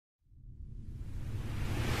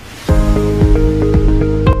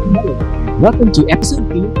Welcome to episode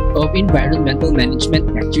 2 of Environmental Management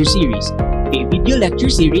Lecture Series, a video lecture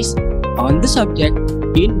series on the subject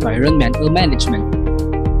Environmental Management.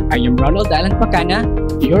 I am Ronald Alan Pacana,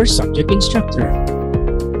 your subject instructor.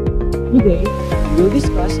 Today, we will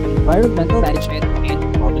discuss environmental management and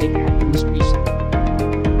public administration.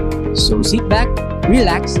 So sit back,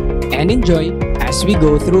 relax, and enjoy as we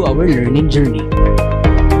go through our learning journey.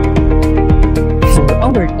 For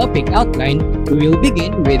our topic outline, we will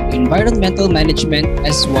begin with environmental management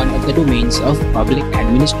as one of the domains of public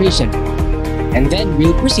administration. And then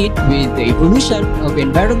we'll proceed with the evolution of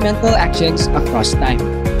environmental actions across time.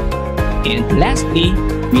 And lastly,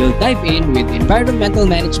 we'll dive in with environmental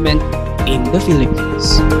management in the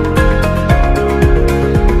Philippines.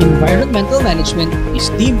 Environmental management is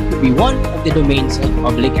deemed to be one of the domains of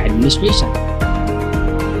public administration.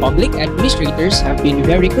 Public administrators have been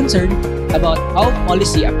very concerned about how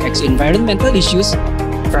policy affects environmental issues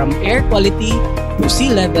from air quality to sea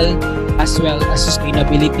level as well as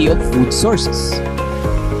sustainability of food sources.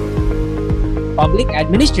 Public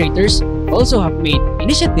administrators also have made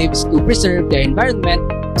initiatives to preserve the environment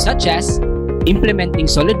such as implementing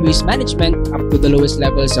solid waste management up to the lowest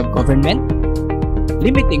levels of government,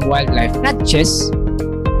 limiting wildlife catches,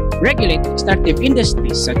 regulating extractive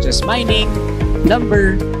industries such as mining,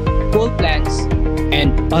 lumber, coal plants,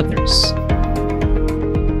 and others.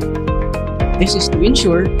 This is to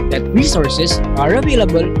ensure that resources are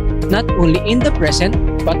available not only in the present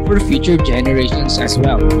but for future generations as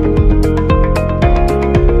well.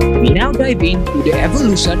 We now dive into the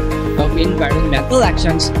evolution of environmental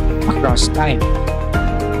actions across time.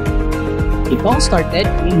 It all started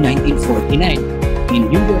in 1949 in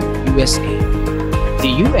New York, USA. The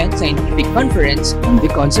UN Scientific Conference on the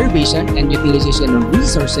Conservation and Utilization of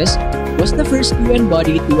Resources was the first UN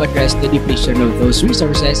body to address the depletion of those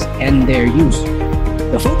resources and their use.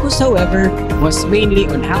 The focus, however, was mainly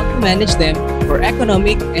on how to manage them for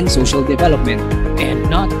economic and social development, and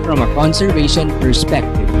not from a conservation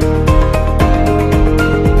perspective.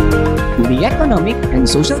 The Economic and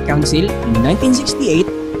Social Council in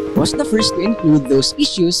 1968 was the first to include those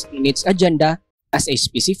issues in its agenda as a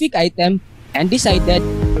specific item and decided,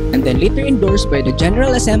 and then later endorsed by the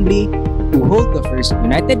General Assembly, to hold the first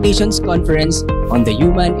United Nations Conference on the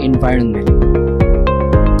Human Environment.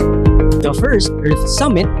 The first Earth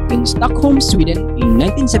Summit in Stockholm, Sweden in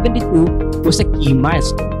 1972 was a key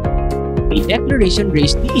milestone. A declaration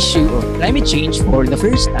raised the issue of climate change for the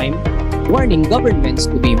first time, warning governments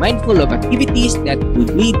to be mindful of activities that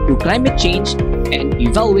could lead to climate change and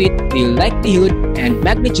evaluate the likelihood and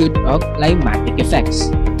magnitude of climatic effects.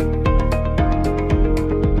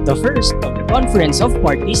 The first of the Conference of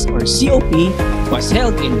Parties, or COP, was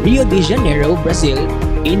held in Rio de Janeiro, Brazil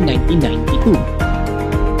in 1992.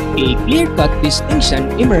 A clear-cut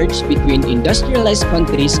distinction emerged between industrialized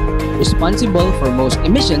countries responsible for most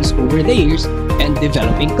emissions over the years and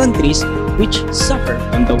developing countries which suffer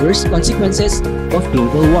from the worst consequences of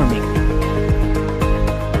global warming.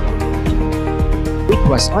 It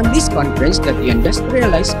was on this conference that the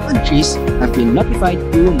industrialized countries have been notified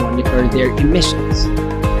to monitor their emissions.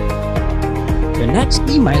 The next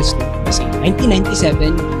key milestone was in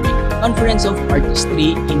 1997 during the Conference of Parties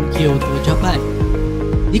 3 in Kyoto, Japan.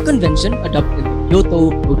 The convention adopted the Kyoto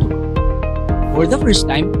Protocol. For the first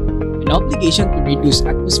time, an obligation to reduce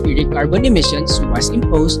atmospheric carbon emissions was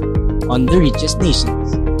imposed on the richest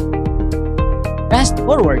nations. Fast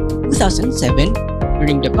forward to 2007,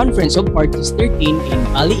 during the Conference of Parties 13 in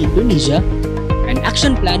Bali, Indonesia, an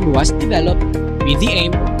action plan was developed with the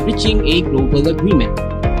aim of reaching a global agreement.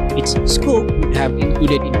 Its scope would have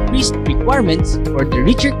included increased requirements for the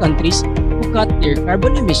richer countries to cut their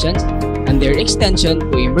carbon emissions and their extension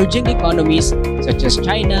to emerging economies such as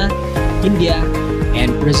China, India,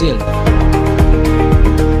 and Brazil.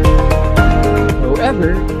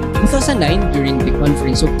 However, in 2009, during the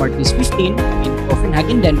Conference of Parties 15 in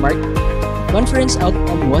Copenhagen, Denmark, the conference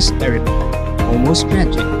outcome was terrible, almost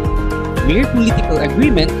tragic. Mere political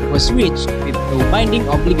agreement was reached with no binding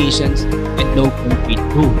obligations and no concrete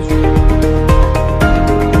goals.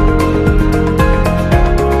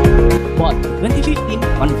 But the 2015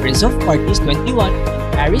 Conference of Parties 21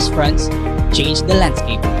 in Paris, France changed the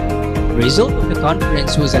landscape. The result of the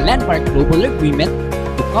conference was a landmark global agreement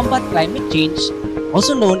to combat climate change,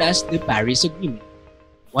 also known as the Paris Agreement.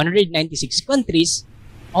 196 countries,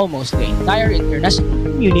 almost the entire international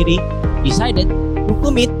community, decided to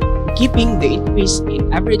commit to keeping the increase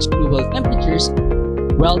in average global temperatures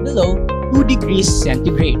well below 2 degrees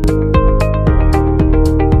centigrade.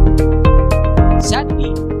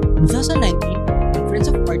 Sadly, 2019 Conference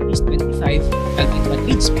of Parties 25 held in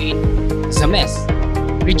Madrid, Spain, is a mess.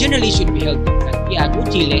 Originally should be held in Santiago,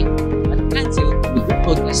 Chile, but cancelled due to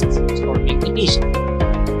protests storming the nation.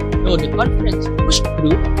 Though the conference pushed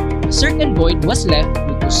through, a certain void was left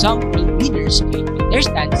due to some world leaders changing their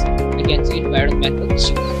stance against environmental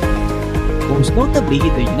issues. Most notably,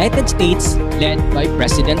 the United States, led by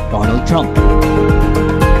President Donald Trump.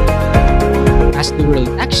 As the world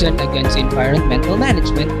action against environmental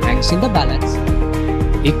management hangs in the balance,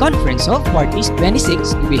 the Conference of Parties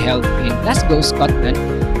 26 to be held in Glasgow, Scotland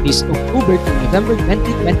this October to November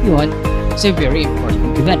 2021 is a very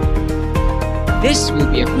important event. This will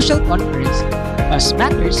be a crucial conference as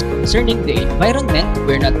matters concerning the environment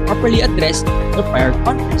were not properly addressed in the prior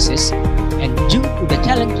conferences and due to the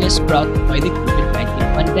challenges brought by the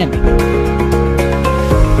COVID-19 pandemic.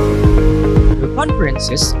 The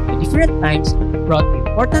conferences at different times brought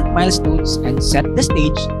important milestones and set the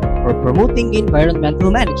stage for promoting environmental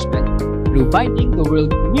management through binding the world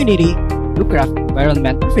community to craft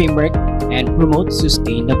environmental framework and promote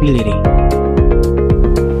sustainability.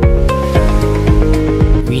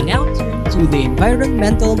 We now turn to the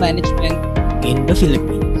environmental management in the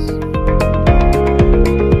Philippines.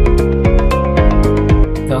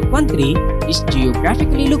 The country is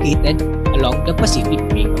geographically located along the Pacific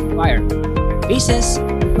Ring of Fire, faces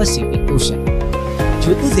the Pacific Ocean.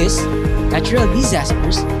 Due to this, natural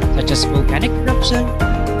disasters such as volcanic eruption,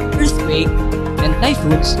 earthquake, and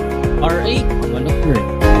typhoons are a common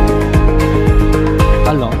occurrence.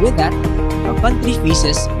 Along with that, the country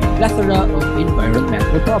faces a plethora of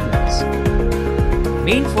environmental problems.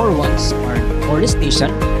 Main four ones are deforestation,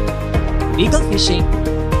 illegal fishing,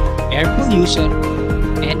 air pollution,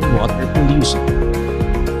 and water pollution.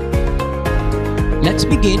 Let's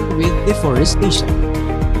begin with deforestation.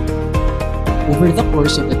 Over the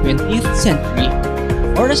course of the 20th century,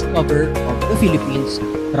 forest cover of the Philippines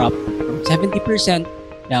dropped from 70%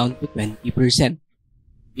 down to 20%.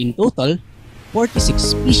 In total, 46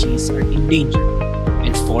 species are endangered,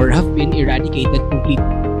 and 4 have been eradicated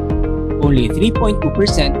completely. Only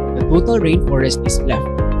 3.2% of the total rainforest is left.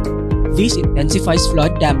 This intensifies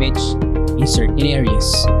flood damage in certain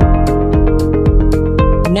areas.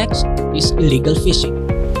 Next is illegal fishing.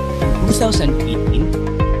 In 2018,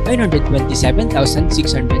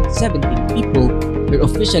 927,617 people were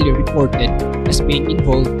officially reported as being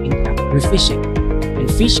involved in capture fishing, and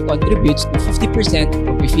fish contributes to 50%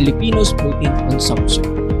 of a Filipino's protein consumption.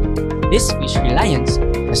 This fish reliance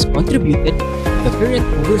has contributed to the current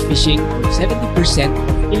overfishing of 70% of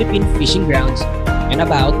Philippine fishing grounds and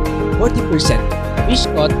about 40% of fish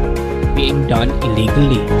caught being done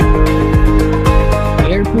illegally.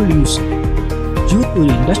 Air pollution. Due to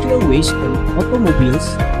industrial waste from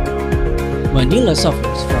automobiles, Manila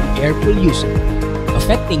suffers from air pollution,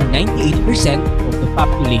 affecting 98% of the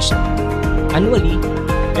population. Annually,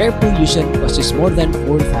 air pollution causes more than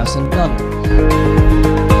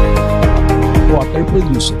 $4,000. Water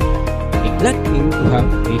pollution. Neglecting to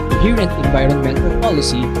have a coherent environmental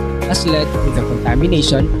policy has led to the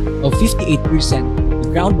contamination of 58% of the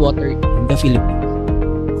groundwater in the Philippines.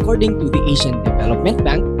 According to the Asian Development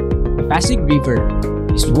Bank, the Pasig River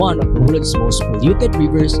is one of the world's most polluted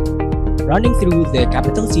rivers, running through the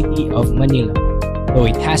capital city of Manila, though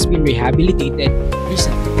it has been rehabilitated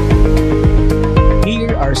recently.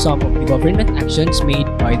 Here are some of the government actions made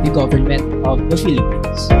by the government of the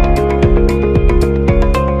Philippines.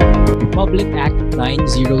 Republic Act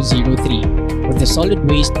 9003, or the Solid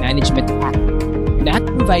Waste Management Act, an act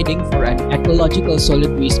providing for an ecological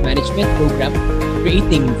solid waste management program,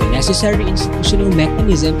 creating the necessary institutional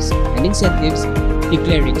mechanisms and incentives,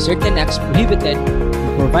 declaring certain acts prohibited,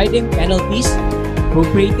 providing penalties,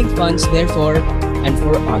 appropriating funds therefore, and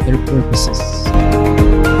for other purposes.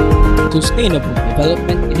 Sustainable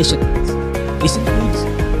development initiatives. This includes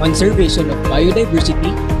conservation of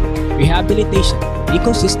biodiversity, rehabilitation of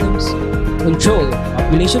ecosystems, control of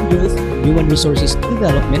population growth and human resources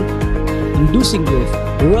development, inducing growth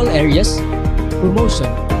in rural areas, promotion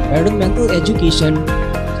of environmental education,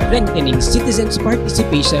 strengthening citizens'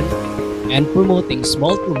 participation, and promoting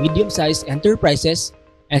small to medium-sized enterprises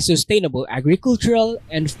and sustainable agricultural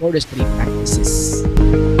and forestry practices.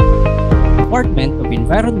 Department of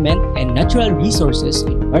Environment and Natural Resources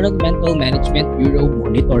Environmental Management Bureau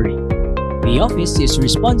Monitoring. The office is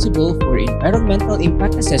responsible for environmental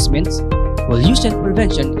impact assessments, pollution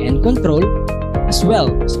prevention and control, as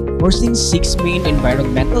well as enforcing 6 main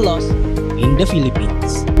environmental laws in the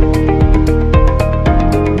Philippines.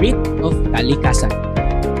 Writ of Kalikasan,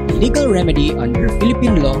 a legal remedy under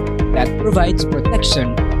Philippine law that provides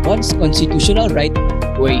protection of one's constitutional right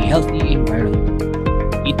to a healthy environment.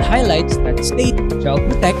 It highlights that state shall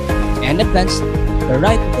protect and advance the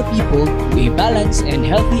right of the people to a balanced and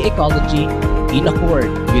healthy ecology in accord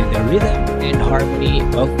with the rhythm and harmony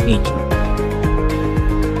of nature.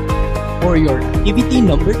 For your activity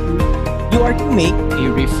number 2, you are to make a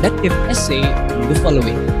reflective essay on the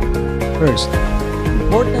following. First,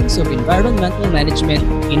 importance of environmental management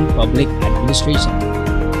in public administration.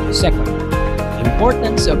 Second,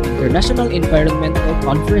 importance of international environmental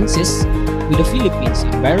conferences with the Philippines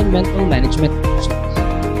Environmental Management Actions.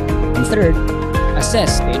 And third,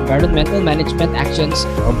 assess the environmental management actions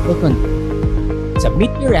of the country.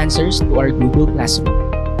 Submit your answers to our Google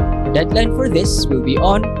Classroom. The deadline for this will be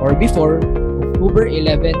on or before October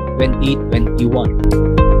 11, 2021.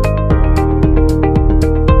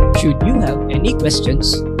 Should you have any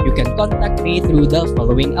questions, you can contact me through the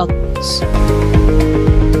following outlets.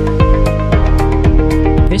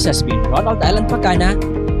 This has been Ronald Alan Pacana,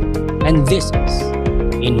 and this is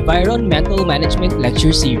Environmental Management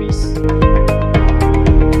Lecture Series.